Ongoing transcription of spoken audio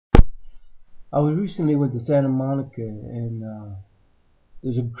I was recently went to Santa Monica, and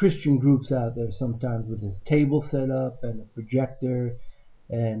there's a Christian groups out there sometimes with this table set up and a projector,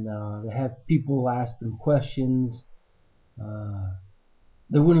 and they have people ask them questions. Uh,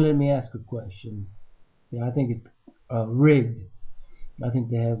 they wouldn't let me ask a question. Yeah, I think it's rigged. I think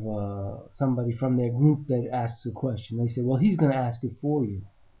they have somebody from their group that asks a question. They say, "Well, he's going to ask it for you."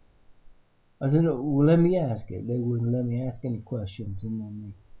 I said, "No, well, let me ask it." They wouldn't let me ask any questions, and then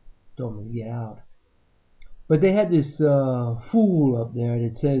they told me to get out. But they had this fool up there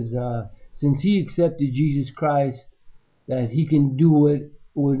that says since he accepted Jesus Christ, that he can do it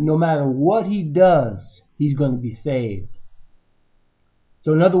no matter what he does, he's going to be saved.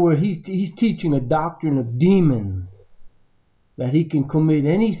 So in other words, he's teaching a doctrine of demons, that he can commit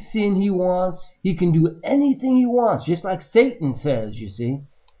any sin he wants, he can do anything he wants, just like Satan says, you see,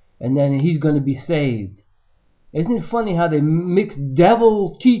 and then he's going to be saved. Isn't it funny how they mix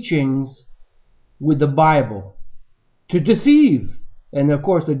devil teachings with the Bible to deceive? And of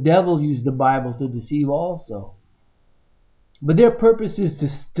course the devil used the Bible to deceive also. But their purpose is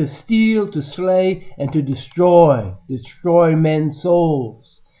to steal, to slay, and to destroy men's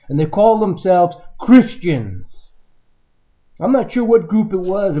souls. And they call themselves Christians. I'm not sure what group it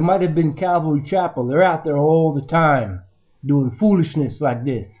was. It might have been Calvary Chapel. They're out there all the time doing foolishness like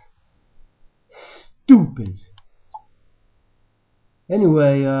this. Stupid.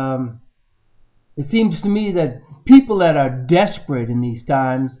 Anyway, it seems to me that people that are desperate in these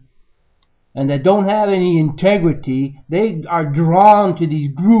times and that don't have any integrity, they are drawn to these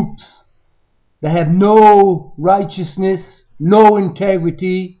groups that have no righteousness, no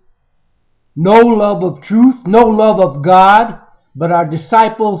integrity, no love of truth, no love of God, but are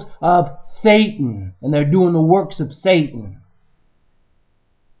disciples of Satan, and they're doing the works of Satan.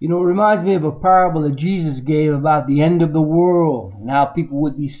 You know, it reminds me of a parable that Jesus gave about the end of the world and how people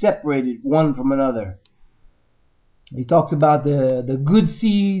would be separated one from another. He talks about the good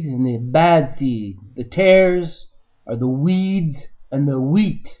seed and the bad seed. The tares are the weeds, and the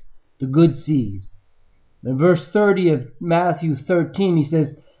wheat, the good seed. In verse 30 of Matthew 13, he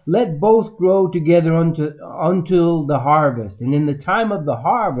says, "Let both grow together until the harvest. And in the time of the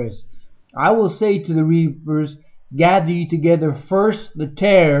harvest, I will say to the reapers, gather ye together first the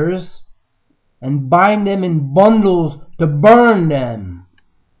tares, and bind them in bundles to burn them,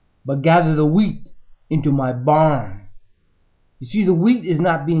 but gather the wheat into my barn." You see, the wheat is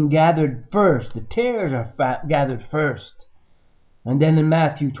not being gathered first. The tares are gathered first. And then in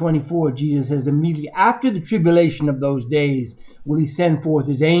Matthew 24, Jesus says, immediately after the tribulation of those days will he send forth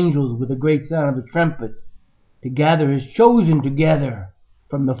his angels with a great sound of a trumpet to gather his chosen together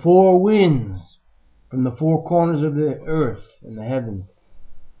from the four winds, from the four corners of the earth and the heavens.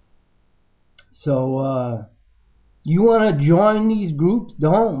 So you want to join these groups?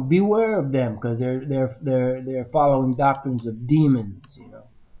 Don't. Beware of them, because they're following doctrines of demons, you know.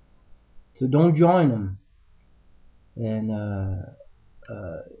 So don't join them. And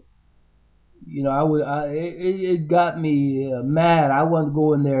you know, it got me mad. I wanted to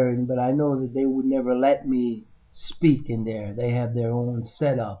go in there, but I know that they would never let me speak in there. They have their own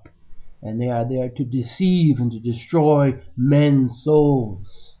setup, and they are there to deceive and to destroy men's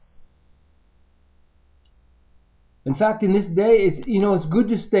souls. In fact, in this day, it's good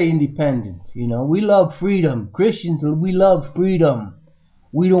to stay independent. You know, we love freedom. Christians, we love freedom.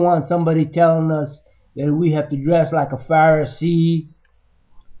 We don't want somebody telling us that we have to dress like a Pharisee.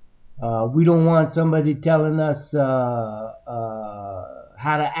 We don't want somebody telling us how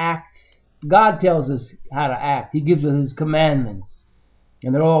to act. God tells us how to act. He gives us His commandments,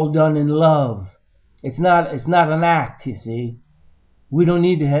 and they're all done in love. It's not an act, you see. We don't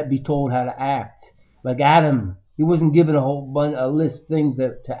need to be told how to act. Like Adam, he wasn't given a list of things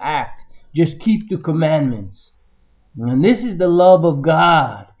to act. Just keep the commandments. And this is the love of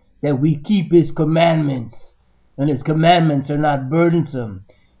God, that we keep His commandments, and His commandments are not burdensome.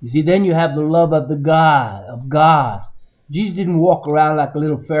 You see, then you have the love of God. Jesus didn't walk around like a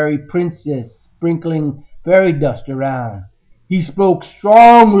little fairy princess sprinkling fairy dust around. He spoke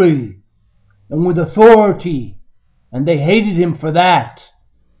strongly and with authority, and they hated Him for that.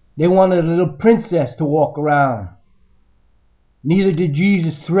 They wanted a little princess to walk around. Neither did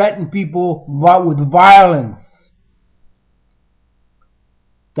Jesus threaten people with violence.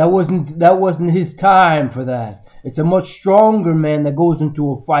 That wasn't His time for that. It's a much stronger man that goes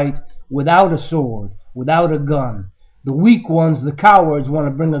into a fight without a sword, without a gun. The weak ones, the cowards, want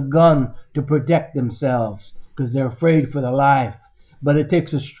to bring a gun to protect themselves because they're afraid for their life. But it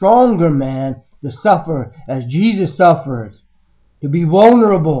takes a stronger man to suffer as Jesus suffered, to be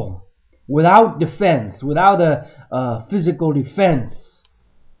vulnerable, without defense, without a physical defense.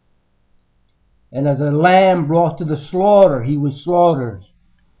 And as a lamb brought to the slaughter, he was slaughtered.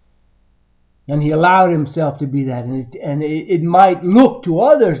 And he allowed himself to be that. And it might look to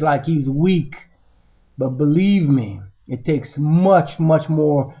others like he's weak. But believe me, it takes much, much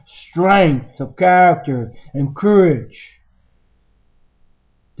more strength of character and courage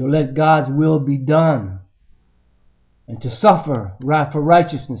to let God's will be done and to suffer for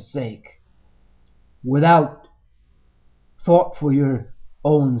righteousness' sake without thought for your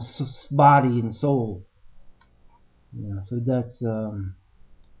own body and soul. So that's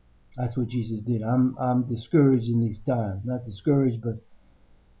what Jesus did. I'm discouraged in these times. Not discouraged, but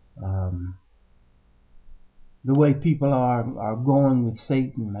the way people are going with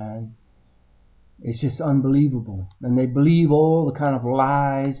Satan, man. It's just unbelievable. And they believe all the kind of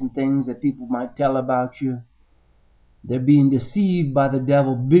lies and things that people might tell about you. They're being deceived by the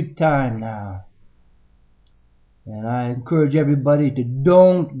devil big time now. And I encourage everybody to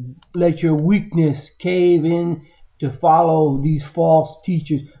don't let your weakness cave in to follow these false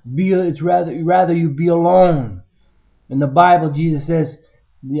teachers. It's rather you be alone. In the Bible, Jesus says,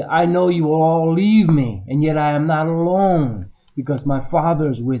 I know you will all leave me, and yet I am not alone, because my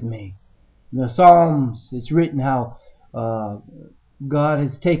Father is with me. In the Psalms, it's written how God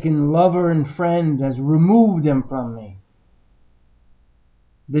has taken lover and friend, has removed them from me.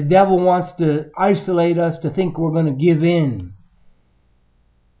 The devil wants to isolate us to think we're going to give in.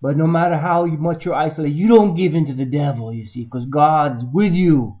 But no matter how much you're isolated, you don't give in to the devil, you see, because God is with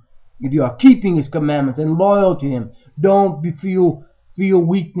you. If you are keeping His commandments and loyal to Him, don't feel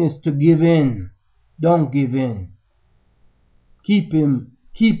weakness to give in. Don't give in. Keep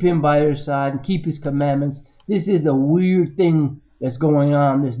Him by your side and keep His commandments. This is a weird thing that's going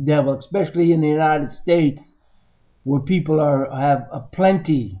on, this devil, especially in the United States, where people have a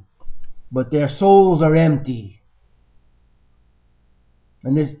plenty, but their souls are empty.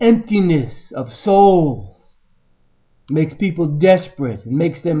 And this emptiness of souls makes people desperate and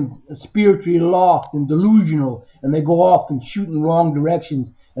makes them spiritually lost and delusional, and they go off and shoot in wrong directions.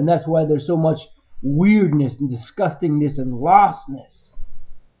 And that's why there's so much weirdness and disgustingness and lostness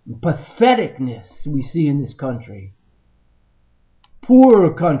and patheticness we see in this country.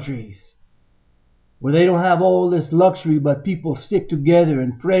 Poorer countries where they don't have all this luxury, but people stick together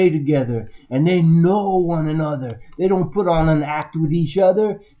and pray together, and they know one another. They don't put on an act with each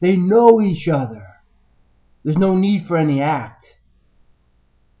other. They know each other. There's no need for any act.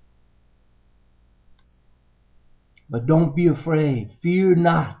 But don't be afraid. Fear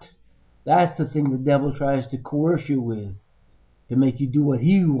not. That's the thing the devil tries to coerce you with, to make you do what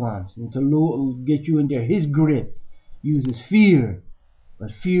he wants and to get you into his grip. Uses fear. But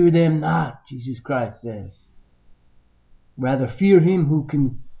fear them not, Jesus Christ says. Rather fear him who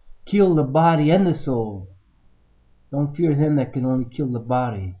can kill the body and the soul. Don't fear him that can only kill the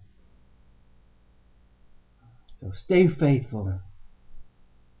body. So stay faithful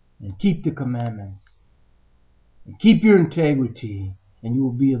and keep the commandments and keep your integrity, and you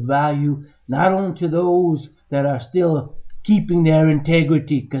will be of value not only to those that are still keeping their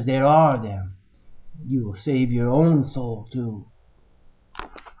integrity, because there are them. You will save your own soul too.